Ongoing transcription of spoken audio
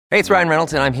Hey, it's Ryan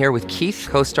Reynolds, and I'm here with Keith,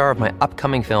 co-star of my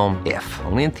upcoming film, If,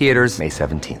 only in theaters May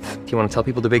 17th. Do you want to tell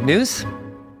people the big news?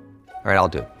 All right, I'll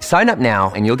do it. Sign up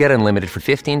now and you'll get unlimited for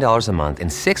 $15 a month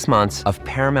and 6 months of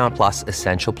Paramount Plus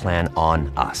Essential Plan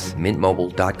on us.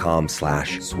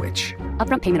 MintMobile.com/switch.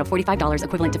 Upfront payment of $45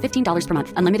 equivalent to $15 per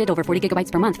month. Unlimited over 40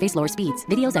 gigabytes per month. Face lower speeds.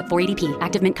 Videos at 480p.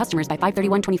 Active Mint customers by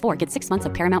 531.24 get 6 months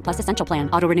of Paramount Plus Essential Plan.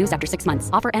 Auto renews after 6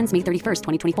 months. Offer ends May 31st,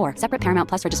 2024. Separate Paramount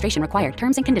Plus registration required.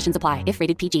 Terms and conditions apply if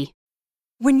rated PG.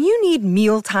 When you need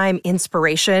mealtime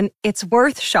inspiration, it's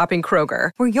worth shopping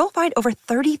Kroger, where you'll find over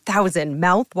 30,000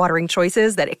 mouth-watering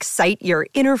choices that excite your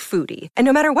inner foodie. And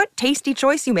no matter what tasty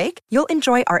choice you make, you'll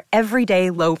enjoy our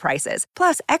everyday low prices,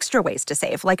 plus extra ways to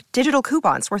save, like digital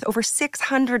coupons worth over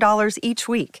 $600 each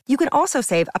week. You can also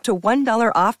save up to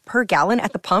 $1 off per gallon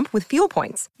at the pump with fuel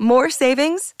points. More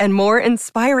savings and more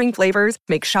inspiring flavors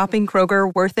make shopping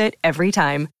Kroger worth it every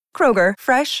time. Kroger,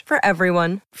 fresh for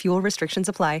everyone. Fuel restrictions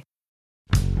apply.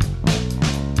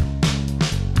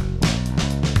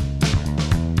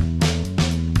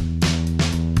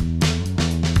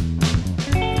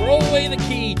 Throw away the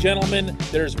key, gentlemen.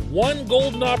 There's one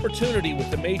golden opportunity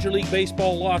with the Major League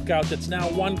Baseball lockout that's now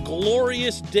one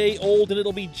glorious day old, and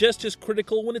it'll be just as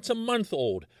critical when it's a month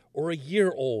old or a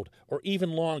year old or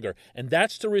even longer. And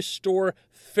that's to restore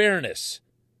fairness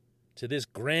to this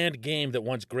grand game that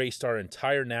once graced our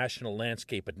entire national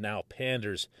landscape but now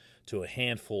panders to a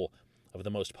handful of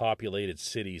the most populated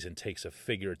cities and takes a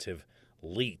figurative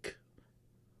leak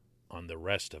on the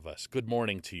rest of us. Good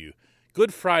morning to you.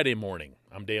 Good Friday morning.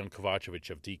 I'm Dejan Kovacevic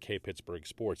of DK Pittsburgh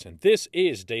Sports, and this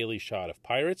is Daily Shot of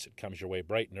Pirates. It comes your way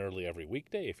bright and early every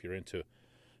weekday. If you're into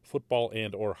football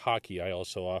and or hockey, I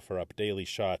also offer up daily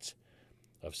shots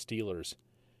of Steelers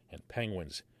and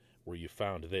Penguins, where you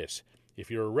found this. If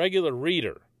you're a regular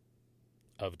reader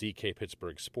of DK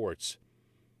Pittsburgh Sports,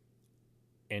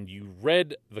 and you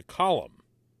read the column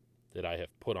that I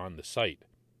have put on the site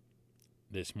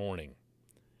this morning,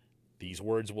 these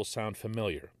words will sound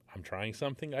familiar. I'm trying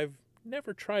something I've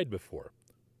never tried before.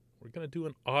 We're going to do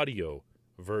an audio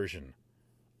version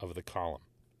of the column.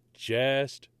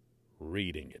 Just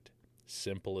reading it.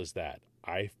 Simple as that.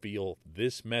 I feel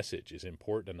this message is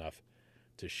important enough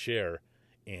to share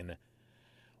in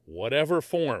whatever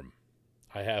form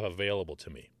I have available to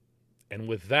me. And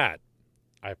with that,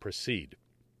 I proceed.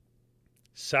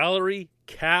 Salary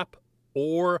cap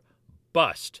or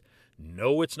bust.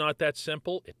 No, it's not that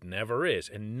simple. It never is.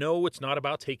 And no, it's not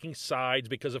about taking sides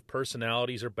because of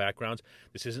personalities or backgrounds.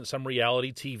 This isn't some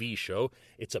reality TV show.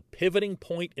 It's a pivoting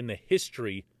point in the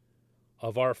history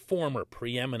of our former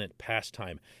preeminent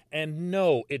pastime. And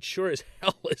no, it sure as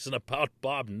hell isn't about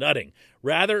Bob nutting.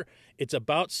 Rather, it's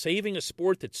about saving a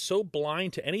sport that's so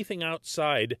blind to anything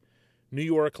outside New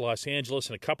York, Los Angeles,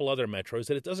 and a couple other metros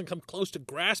that it doesn't come close to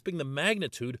grasping the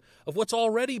magnitude of what's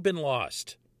already been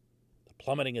lost. The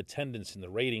plummeting attendance and the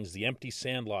ratings, the empty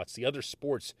sandlots, the other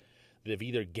sports that have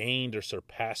either gained or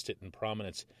surpassed it in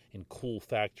prominence in cool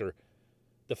factor.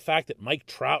 The fact that Mike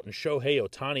Trout and Shohei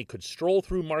Ohtani could stroll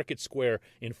through Market Square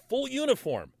in full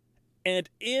uniform and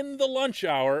in the lunch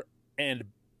hour and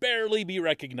barely be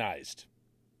recognized.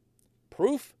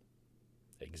 Proof?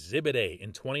 Exhibit A.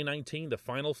 In 2019, the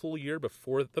final full year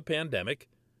before the pandemic,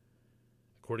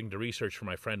 according to research from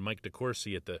my friend Mike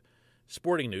DeCourcy at the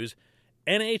Sporting News,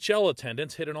 NHL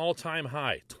attendance hit an all-time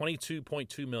high,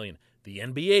 22.2 million. The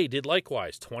NBA did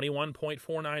likewise,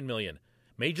 21.49 million.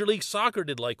 Major League Soccer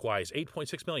did likewise,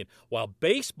 8.6 million, while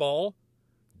baseball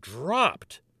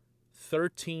dropped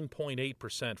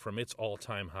 13.8% from its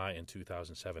all-time high in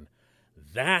 2007.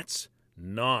 That's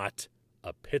not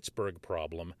a Pittsburgh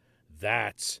problem.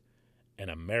 That's an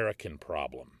American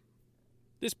problem.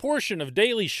 This portion of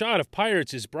Daily Shot of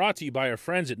Pirates is brought to you by our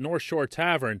friends at North Shore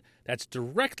Tavern. That's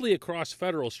directly across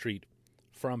Federal Street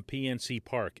from PNC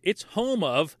Park. It's home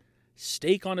of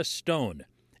Steak on a Stone,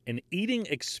 an eating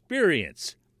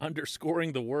experience,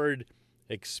 underscoring the word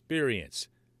experience.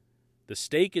 The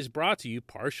steak is brought to you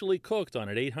partially cooked on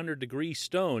an 800-degree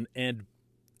stone, and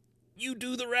you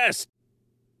do the rest.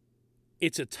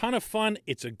 It's a ton of fun,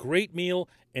 it's a great meal,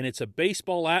 and it's a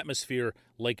baseball atmosphere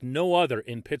like no other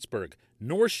in Pittsburgh.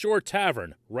 North Shore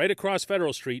Tavern, right across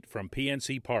Federal Street from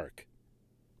PNC Park.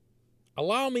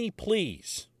 Allow me,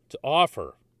 please, to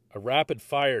offer a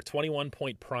rapid-fire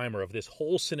 21-point primer of this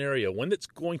whole scenario, one that's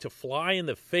going to fly in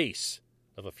the face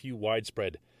of a few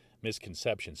widespread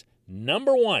misconceptions.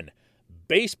 Number one,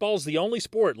 baseball's the only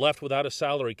sport left without a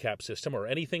salary cap system or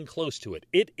anything close to it.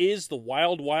 It is the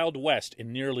wild, wild west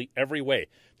in nearly every way.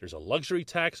 There's a luxury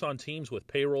tax on teams with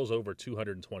payrolls over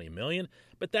 $220 million,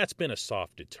 but that's been a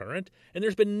soft deterrent, and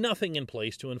there's been nothing in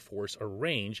place to enforce a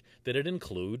range that'd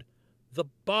include the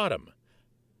bottom.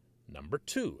 Number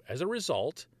 2, as a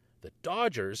result, the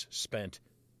Dodgers spent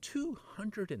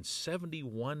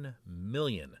 $271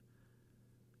 million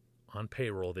on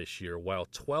payroll this year, while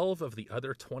 12 of the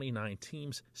other 29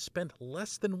 teams spent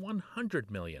less than $100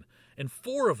 million. And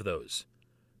 4 of those,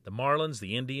 the Marlins,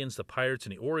 the Indians, the Pirates,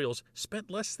 and the Orioles,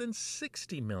 spent less than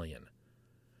 $60 million.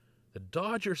 The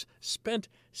Dodgers spent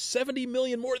 $70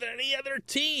 million more than any other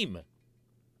team.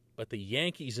 But the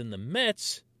Yankees and the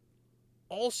Mets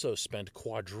also spent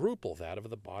quadruple that of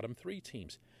the bottom 3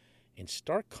 teams. In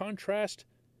stark contrast,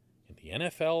 in the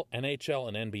NFL, NHL,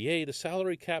 and NBA, the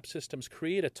salary cap systems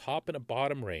create a top and a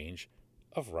bottom range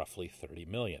of roughly $30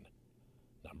 million.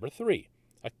 Number 3,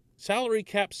 a salary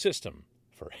cap system,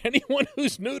 for anyone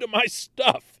who's new to my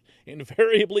stuff,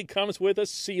 invariably comes with a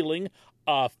ceiling,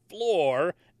 a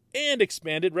floor, and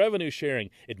expanded revenue sharing.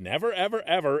 It never, ever,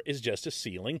 ever is just a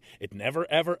ceiling. It never,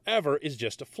 ever, ever is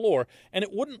just a floor. And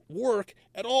it wouldn't work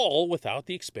at all without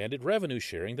the expanded revenue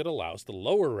sharing that allows the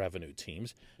lower revenue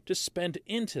teams to spend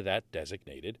into that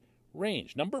designated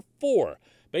range. Number 4,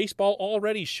 baseball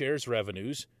already shares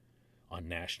revenues on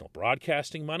national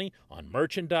broadcasting money, on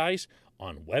merchandise,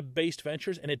 on web-based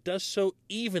ventures, and it does so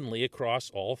evenly across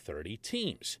all 30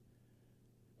 teams.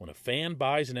 When a fan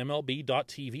buys an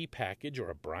MLB.TV package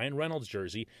or a Brian Reynolds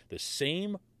jersey, the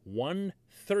same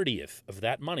 1/30th of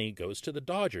that money goes to the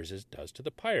Dodgers as it does to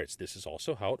the Pirates. This is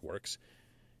also how it works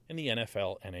in the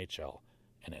NFL, NHL,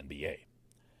 and NBA.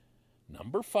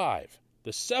 Number 5,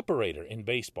 the separator in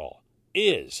baseball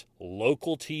is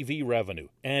local TV revenue,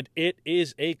 and it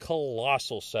is a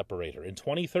colossal separator. In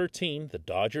 2013, the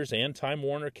Dodgers and Time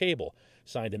Warner Cable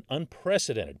signed an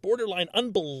unprecedented, borderline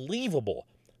unbelievable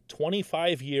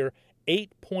 25-year,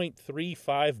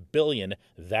 $8.35 billion,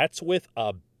 that's with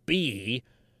a B,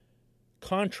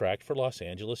 contract for Los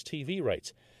Angeles TV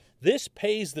rights. This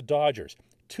pays the Dodgers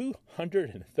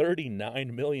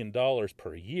 $239 million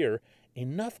per year,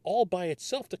 enough all by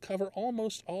itself to cover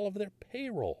almost all of their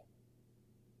payroll.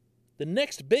 The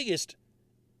next biggest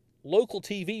local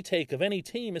TV take of any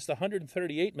team is the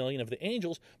 $138 million of the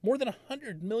Angels, more than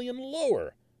 $100 million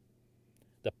lower.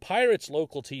 The Pirates'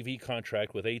 local TV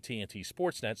contract with AT&T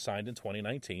Sportsnet, signed in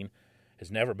 2019, has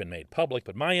never been made public,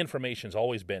 but my information's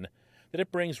always been that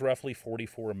it brings roughly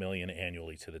 $44 million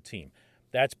annually to the team.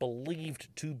 That's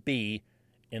believed to be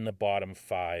in the bottom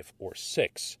 5 or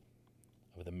 6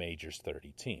 of the major's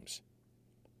 30 teams.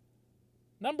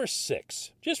 Number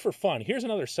 6, just for fun, here's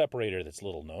another separator that's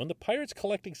little known. The Pirates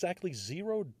collect exactly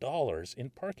 $0 in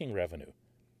parking revenue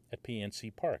at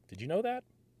PNC Park. Did you know that?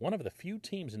 One of the few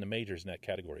teams in the majors in that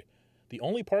category. The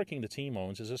only parking the team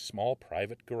owns is a small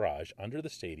private garage under the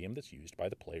stadium that's used by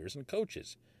the players and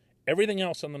coaches. Everything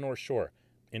else on the North Shore,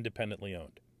 independently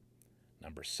owned.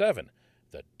 Number 7,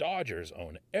 the Dodgers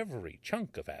own every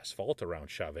chunk of asphalt around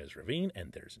Chavez Ravine,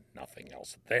 and there's nothing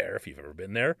else there if you've ever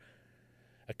been there,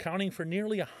 accounting for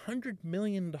nearly $100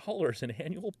 million in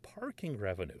annual parking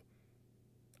revenue.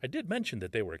 I did mention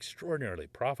that they were extraordinarily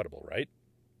profitable, right?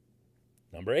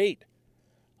 Number 8.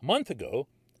 A month ago,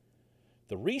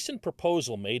 the recent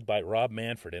proposal made by Rob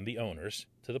Manfred and the owners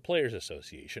to the Players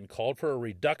Association called for a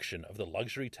reduction of the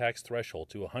luxury tax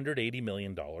threshold to $180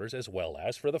 million, as well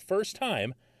as, for the first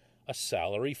time, a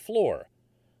salary floor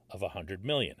of $100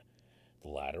 million. The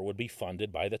latter would be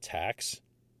funded by the tax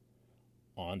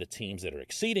on the teams that are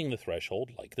exceeding the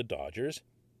threshold, like the Dodgers.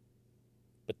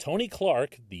 But Tony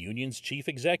Clark, the union's chief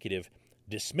executive,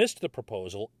 dismissed the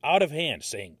proposal out of hand,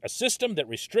 saying a system that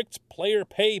restricts player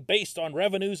pay based on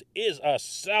revenues is a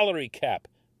salary cap,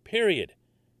 period,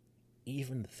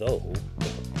 even though the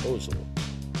proposal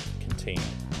contained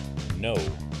no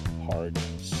hard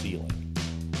ceiling.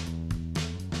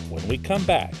 When we come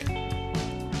back,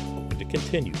 I'm going to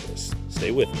continue this.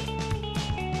 Stay with me.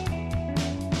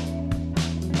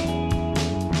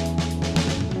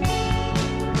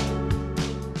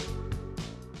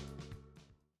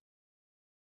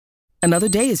 Another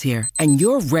day is here, and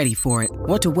you're ready for it.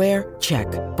 What to wear? Check.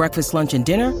 Breakfast, lunch, and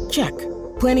dinner? Check.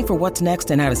 Planning for what's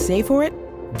next and how to save for it?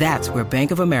 That's where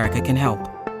Bank of America can help.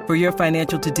 For your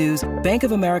financial to-dos, Bank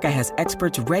of America has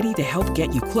experts ready to help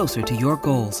get you closer to your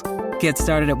goals. Get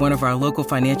started at one of our local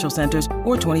financial centers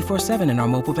or 24/7 in our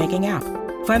mobile banking app.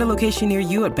 Find a location near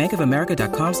you at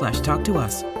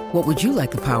bankofamerica.com/talktous. What would you like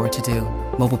the power to do?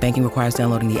 Mobile banking requires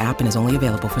downloading the app and is only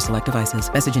available for select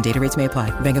devices. Message and data rates may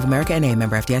apply. Bank of America N.A.,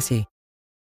 member FDIC.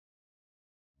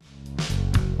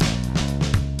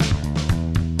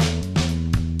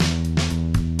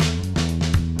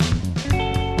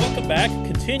 Welcome back.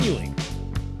 Continuing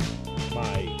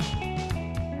my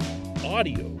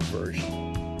audio version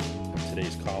of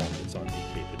today's column that's on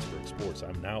DK Pittsburgh Sports.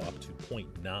 points. I'm now up to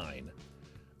 0.9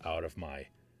 out of my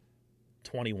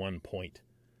 21-point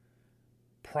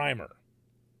primer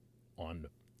on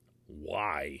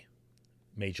why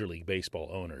Major League Baseball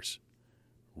owners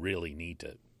really need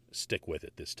to stick with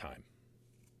it this time.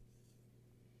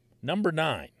 Number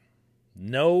 9,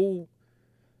 know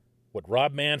what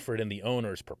Rob Manfred and the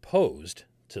owners proposed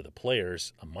to the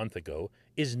players a month ago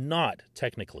is not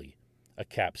technically a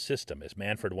cap system, as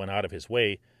Manfred went out of his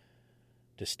way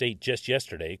to state just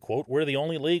yesterday, quote, "We're the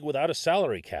only league without a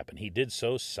salary cap," and he did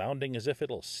so sounding as if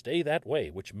it'll stay that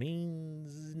way, which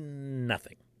means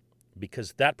nothing,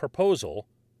 because that proposal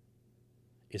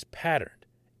is patterned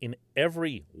in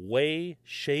every way,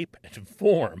 shape, and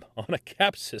form on a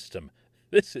cap system.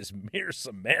 This is mere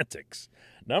semantics.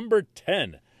 Number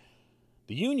 10,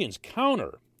 the union's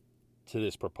counter to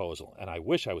this proposal, and I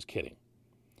wish I was kidding,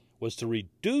 was to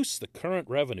reduce the current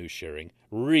revenue sharing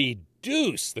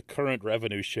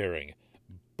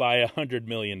by $100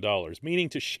 million, meaning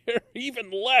to share even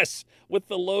less with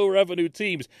the low-revenue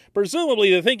teams.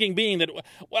 Presumably the thinking being that,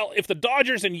 well, if the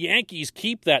Dodgers and Yankees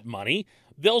keep that money,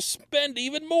 they'll spend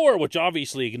even more, which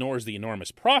obviously ignores the enormous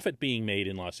profit being made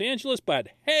in Los Angeles, but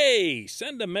hey,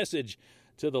 send a message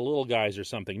to the little guys or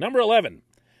something. Number 11,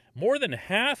 more than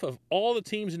half of all the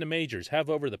teams in the majors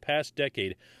have over the past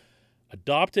decade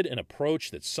adopted an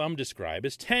approach that some describe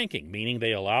as tanking, meaning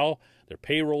they allow their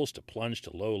payrolls to plunge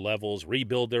to low levels,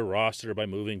 rebuild their roster by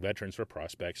moving veterans for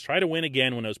prospects, try to win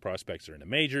again when those prospects are in the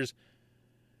majors,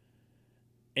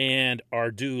 and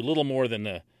are due little more than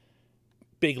the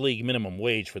big league minimum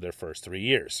wage for their first 3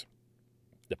 years.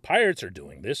 The Pirates are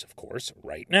doing this, of course,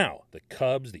 right now. The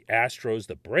Cubs, the Astros,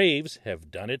 the Braves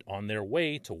have done it on their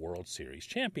way to World Series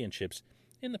championships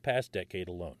in the past decade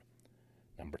alone.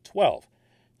 Number 12.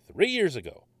 3 years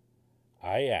ago,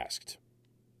 I asked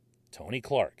Tony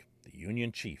Clark, the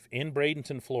union chief in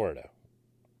Bradenton, Florida,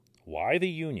 why the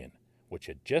union, which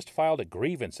had just filed a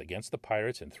grievance against the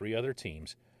Pirates and 3 other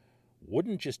teams,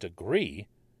 wouldn't just agree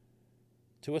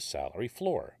to a salary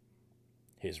floor.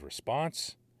 His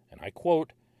response, and I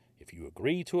quote, "If you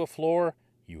agree to a floor,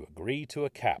 you agree to a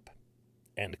cap,"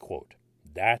 end quote.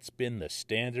 That's been the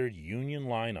standard union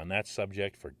line on that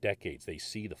subject for decades. They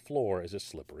see the floor as a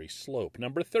slippery slope.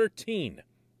 Number 13.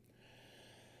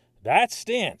 That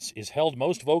stance is held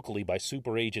most vocally by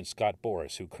super agent Scott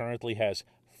Boras, who currently has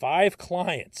 5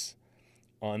 clients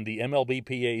on the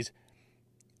MLBPA's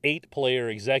 8-player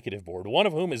executive board, one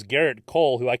of whom is Garrett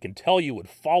Cole, who I can tell you would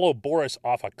follow Boras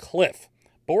off a cliff.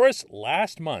 Boras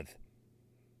last month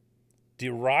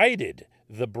derided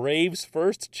the Braves'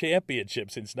 first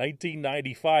championship since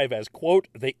 1995 as, quote,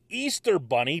 "the Easter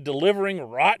Bunny delivering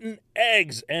rotten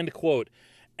eggs," end quote,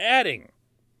 adding,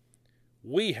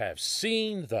 "We have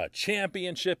seen the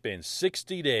championship in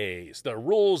 60 days. The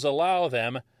rules allow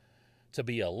them to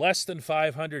be a less than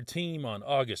 500 team on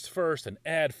August 1st and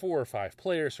add 4 or 5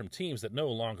 players from teams that no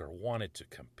longer wanted to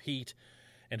compete,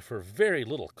 and for very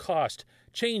little cost,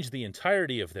 change the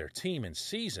entirety of their team and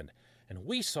season. And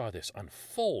we saw this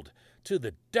unfold to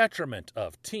the detriment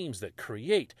of teams that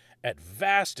create at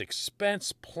vast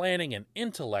expense, planning, and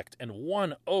intellect and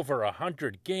won over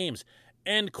 100 games,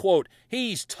 end quote.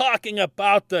 He's talking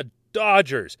about the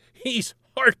Dodgers. He's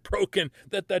heartbroken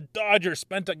that the Dodgers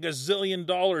spent $1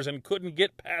 gazillion and couldn't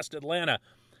get past Atlanta.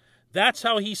 That's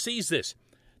how he sees this.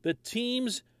 The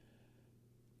teams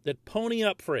that pony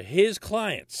up for his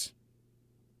clients,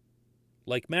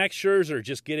 like Max Scherzer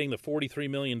just getting the $43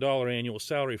 million annual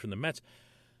salary from the Mets,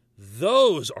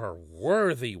 those are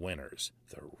worthy winners.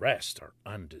 The rest are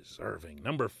undeserving.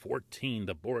 Number 14,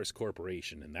 the Boras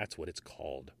Corporation, and that's what it's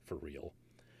called for real,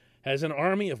 has an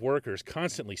army of workers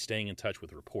constantly staying in touch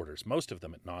with reporters, most of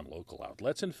them at non-local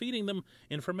outlets, and feeding them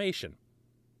information.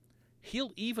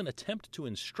 He'll even attempt to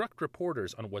instruct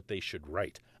reporters on what they should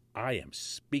write. I am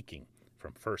speaking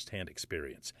from first-hand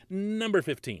experience. Number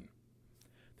 15.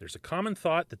 There's a common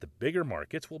thought that the bigger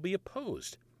markets will be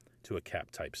opposed to a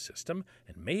cap-type system,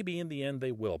 and maybe in the end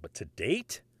they will. But to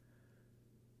date,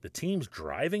 the teams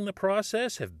driving the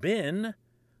process have been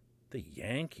the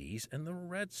Yankees and the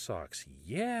Red Sox.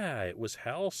 Yeah, it was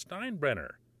Hal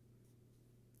Steinbrenner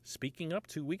speaking up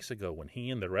 2 weeks ago when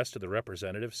he and the rest of the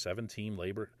representatives' 7-team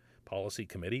Labor Policy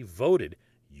Committee voted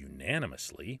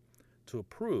unanimously to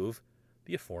approve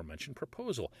the aforementioned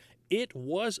proposal. It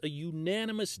was a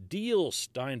unanimous deal,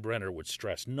 Steinbrenner would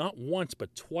stress, not once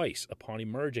but twice upon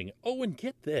emerging. Oh, and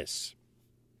get this.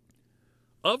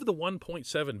 Of the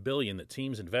 $1.7 billion that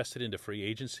teams invested into free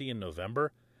agency in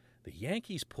November, the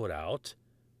Yankees put out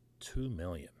 $2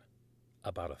 million,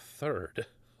 about a third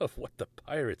of what the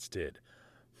Pirates did.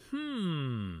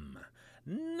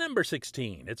 Number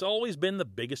 16. It's always been the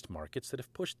biggest markets that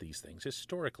have pushed these things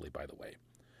historically, by the way.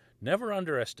 Never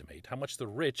underestimate how much the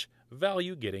rich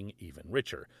value getting even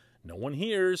richer. No one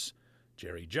hears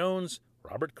Jerry Jones,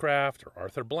 Robert Kraft, or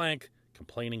Arthur Blank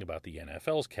complaining about the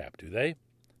NFL's cap, do they?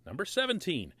 Number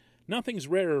 17. Nothing's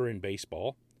rarer in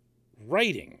baseball,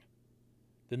 writing,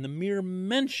 than the mere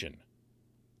mention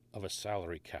of a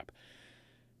salary cap.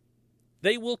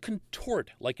 They will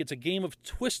contort like it's a game of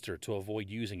Twister to avoid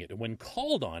using it. And when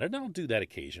called on it, and I'll do that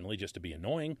occasionally just to be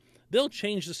annoying, they'll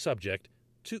change the subject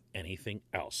to anything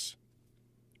else.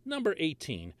 Number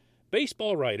 18.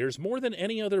 Baseball writers, more than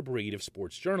any other breed of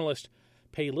sports journalist,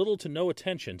 pay little to no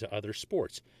attention to other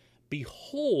sports.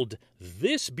 Behold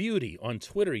this beauty on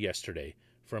Twitter yesterday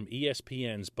from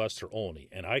ESPN's Buster Olney,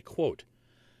 and I quote,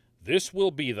 "This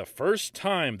will be the first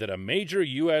time that a major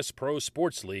U.S. pro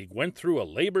sports league went through a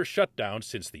labor shutdown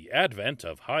since the advent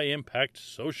of high-impact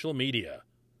social media."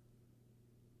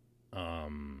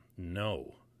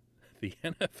 No. The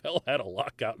NFL had a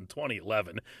lockout in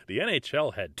 2011, the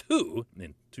NHL had two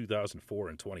in 2004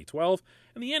 and 2012,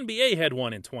 and the NBA had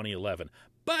one in 2011.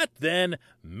 But then,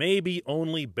 maybe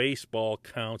only baseball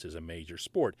counts as a major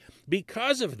sport.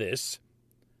 Because of this,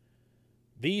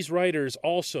 these writers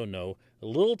also know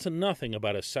little to nothing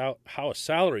about how a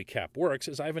salary cap works,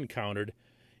 as I've encountered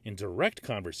in direct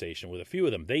conversation with a few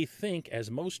of them. They think,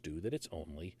 as most do, that it's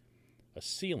only a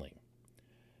ceiling.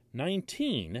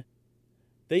 19,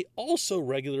 they also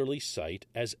regularly cite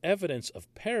as evidence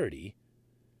of parity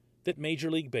that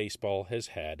Major League Baseball has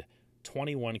had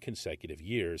 21 consecutive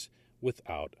years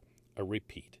without a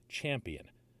repeat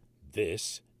champion.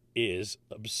 This is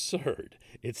absurd.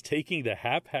 It's taking the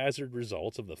haphazard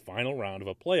results of the final round of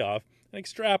a playoff and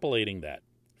extrapolating that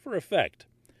for effect.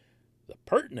 The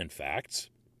pertinent facts: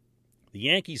 the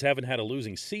Yankees haven't had a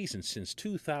losing season since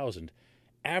 2000,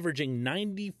 averaging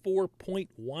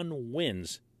 94.1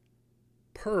 wins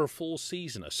per full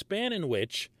season, a span in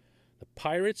which the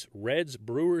Pirates, Reds,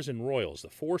 Brewers, and Royals, the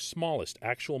four smallest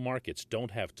actual markets,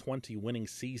 don't have 20 winning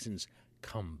seasons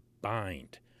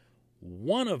combined.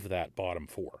 One of that bottom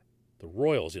four, the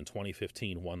Royals in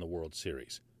 2015, won the World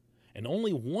Series. And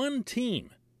only one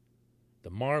team, the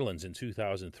Marlins in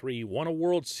 2003, won a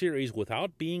World Series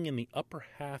without being in the upper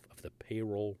half of the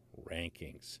payroll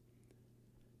rankings.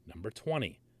 Number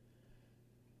 20.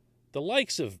 The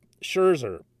likes of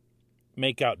Scherzer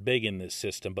make out big in this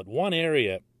system, but one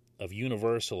area of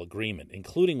universal agreement,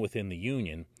 including within the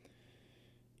union,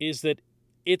 is that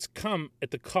it's come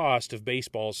at the cost of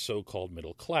baseball's so-called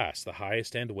middle class. The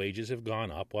highest end wages have gone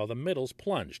up while the middle's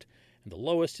plunged, and the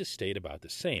lowest has stayed about the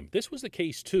same. This was the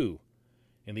case, too,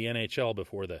 in the NHL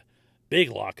before the big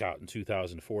lockout in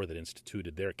 2004 that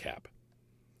instituted their cap.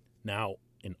 Now,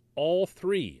 in all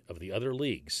three of the other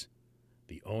leagues,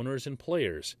 the owners and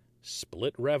players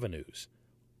split revenues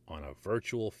on a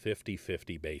virtual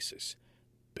 50-50 basis.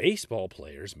 Baseball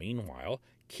players, meanwhile,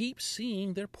 keep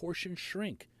seeing their portion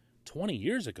shrink. 20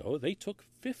 years ago, they took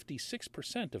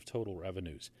 56% of total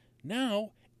revenues.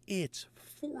 Now, it's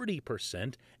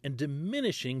 40% and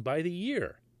diminishing by the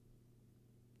year.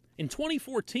 In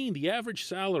 2014, the average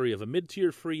salary of a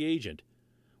mid-tier free agent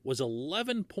was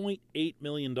 $11.8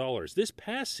 million. This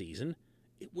past season,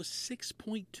 it was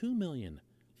 $6.2 million.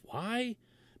 Why?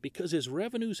 Because as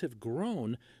revenues have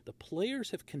grown, the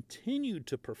players have continued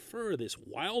to prefer this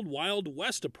wild, wild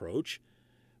west approach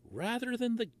rather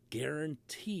than the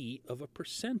guarantee of a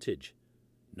percentage.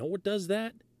 Know what does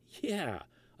that? Yeah,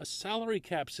 a salary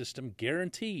cap system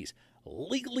guarantees,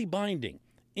 legally binding,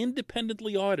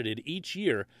 independently audited each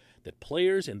year, that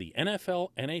players in the NFL,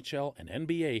 NHL, and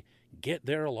NBA get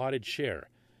their allotted share.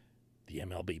 The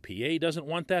MLBPA doesn't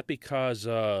want that because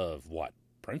of what?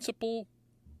 Principle?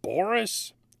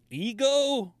 Boris?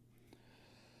 Ego?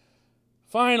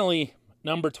 Finally,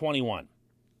 number 21.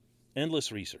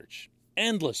 Endless research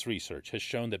has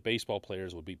shown that baseball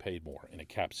players would be paid more in a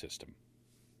cap system.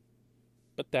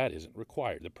 But that isn't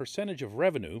required. The percentage of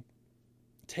revenue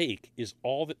take is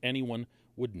all that anyone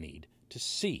would need to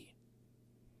see.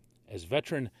 As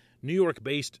veteran New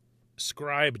York-based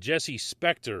scribe Jesse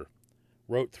Spector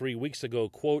wrote 3 weeks ago,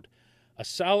 quote, "A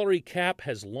salary cap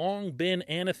has long been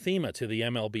anathema to the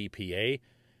MLBPA.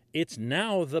 It's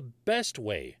now the best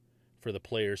way for the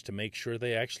players to make sure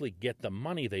they actually get the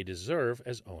money they deserve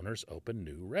as owners open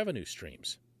new revenue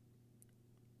streams."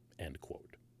 End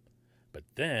quote. But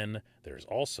then there's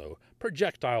also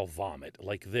projectile vomit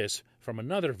like this from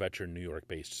another veteran New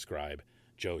York-based scribe,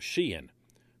 Joe Sheehan,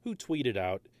 who tweeted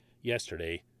out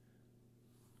yesterday,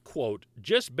 quote,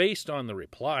 "Just based on the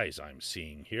replies I'm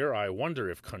seeing here, I wonder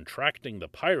if contracting the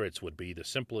Pirates would be the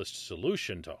simplest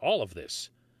solution to all of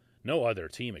this. No other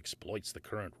team exploits the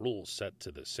current rules set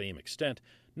to the same extent.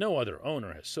 No other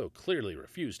owner has so clearly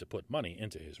refused to put money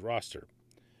into his roster.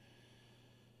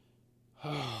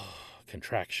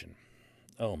 Contraction.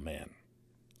 Oh, man.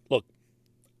 Look,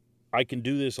 I can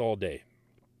do this all day.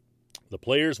 The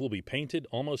players will be painted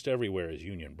almost everywhere as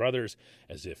union brothers,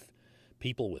 as if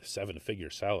people with seven-figure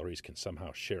salaries can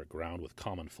somehow share ground with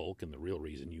common folk and the real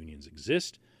reason unions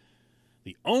exist.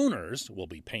 The owners will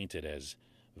be painted as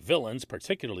villains,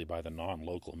 particularly by the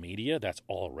non-local media. That's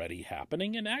already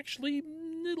happening, and actually,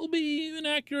 it'll be an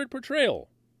accurate portrayal.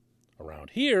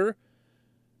 Around here,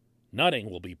 Nutting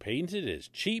will be painted as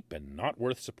cheap and not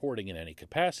worth supporting in any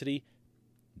capacity.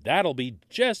 That'll be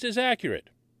just as accurate.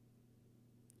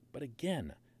 But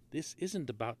again, this isn't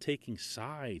about taking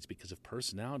sides because of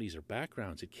personalities or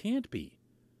backgrounds. It can't be.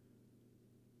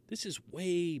 This is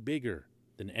way bigger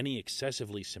than any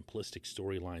excessively simplistic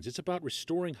storylines. It's about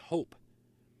restoring hope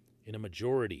in a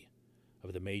majority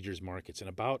of the majors markets and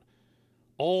about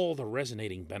all the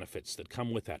resonating benefits that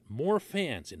come with that. More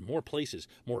fans in more places,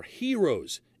 more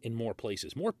heroes in more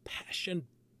places, more passion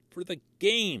for the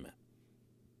game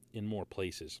in more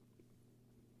places.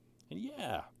 And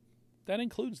yeah, that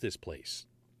includes this place.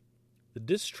 The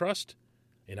distrust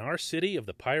in our city of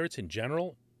the Pirates in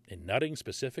general, in Nutting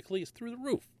specifically, is through the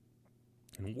roof.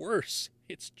 And worse,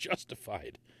 it's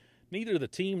justified. Neither the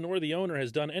team nor the owner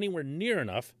has done anywhere near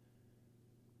enough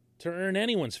to earn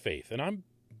anyone's faith, and I'm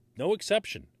no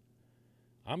exception.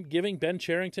 I'm giving Ben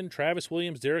Cherington, Travis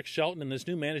Williams, Derek Shelton, and this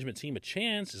new management team a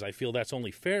chance, as I feel that's only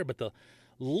fair, but the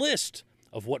list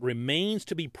of what remains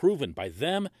to be proven by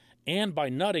them and by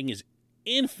Nutting is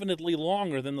infinitely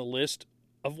longer than the list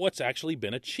of what's actually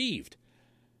been achieved.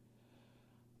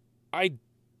 I'd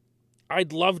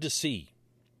love to see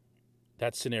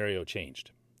that scenario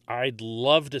changed. I'd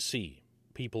love to see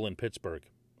people in Pittsburgh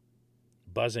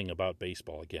buzzing about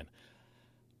baseball again.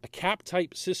 A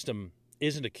cap-type system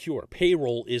isn't a cure.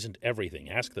 Payroll isn't everything.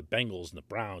 Ask the Bengals and the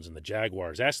Browns and the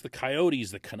Jaguars. Ask the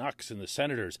Coyotes, the Canucks, and the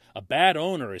Senators. A bad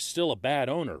owner is still a bad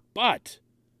owner. But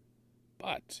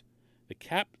the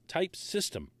cap-type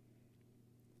system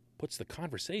puts the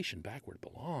conversation back where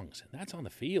it belongs, and that's on the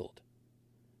field.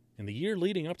 In the year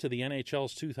leading up to the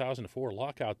NHL's 2004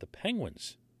 lockout, the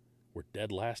Penguins were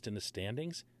dead last in the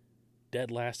standings, dead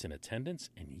last in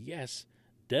attendance, and yes,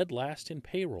 dead last in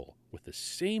payroll, with the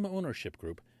same ownership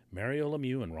group, Mario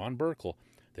Lemieux and Ron Burkle,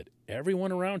 that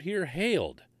everyone around here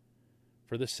hailed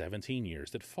for the 17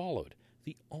 years that followed.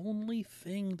 The only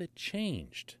thing that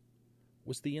changed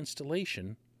was the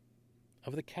installation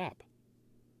of the cap.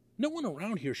 No one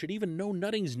around here should even know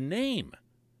Nutting's name.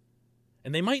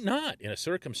 And they might not in a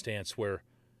circumstance where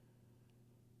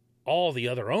all the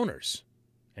other owners,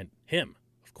 and him,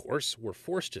 of course, were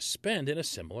forced to spend in a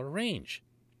similar range.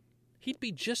 He'd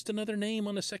be just another name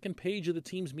on the second page of the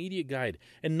team's media guide,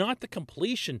 and not the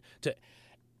completion to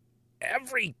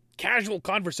every casual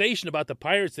conversation about the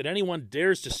Pirates that anyone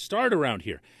dares to start around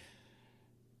here.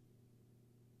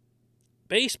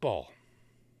 Baseball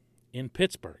in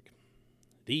Pittsburgh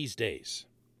these days,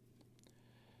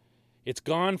 it's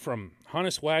gone from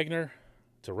Honus Wagner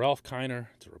to Ralph Kiner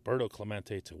to Roberto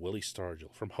Clemente to Willie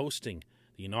Stargell, from hosting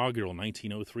the inaugural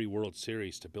 1903 World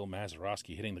Series to Bill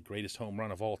Mazeroski hitting the greatest home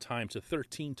run of all time, to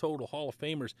 13 total Hall of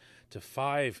Famers, to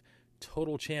 5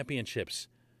 total championships,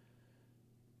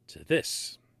 to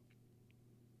this.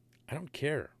 I don't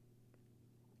care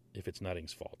if it's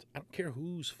Nutting's fault. I don't care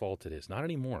whose fault it is. Not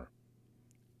anymore.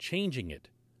 Changing it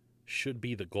should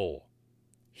be the goal.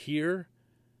 Here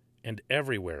and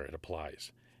everywhere it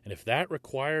applies. And if that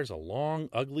requires a long,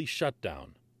 ugly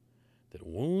shutdown that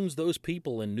wounds those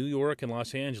people in New York and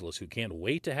Los Angeles who can't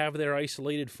wait to have their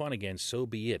isolated fun again, so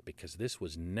be it, because this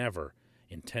was never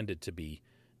intended to be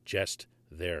just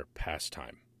their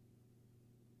pastime.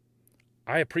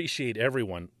 I appreciate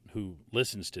everyone who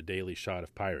listens to Daily Shot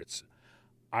of Pirates.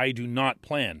 I do not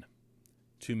plan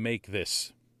to make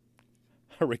this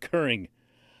a recurring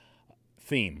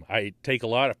theme. I take a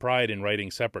lot of pride in writing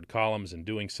separate columns and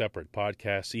doing separate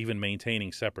podcasts, even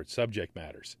maintaining separate subject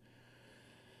matters.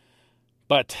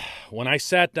 But when I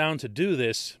sat down to do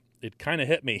this, it kind of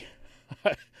hit me.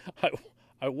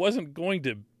 I wasn't going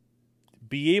to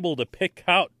be able to pick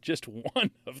out just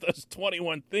one of those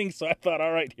 21 things, so I thought,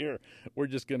 all right, here, we're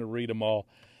just going to read them all.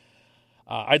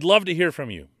 I'd love to hear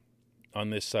from you on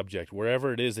this subject,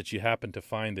 wherever it is that you happen to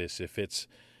find this. If it's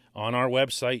on our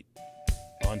website,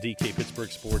 on DK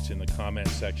Pittsburgh Sports in the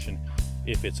comments section,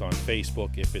 if it's on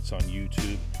Facebook, if it's on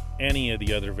YouTube, any of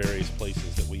the other various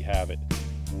places that we have it,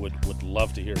 would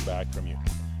love to hear back from you.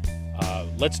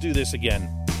 Let's do this again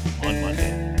on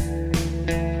Monday.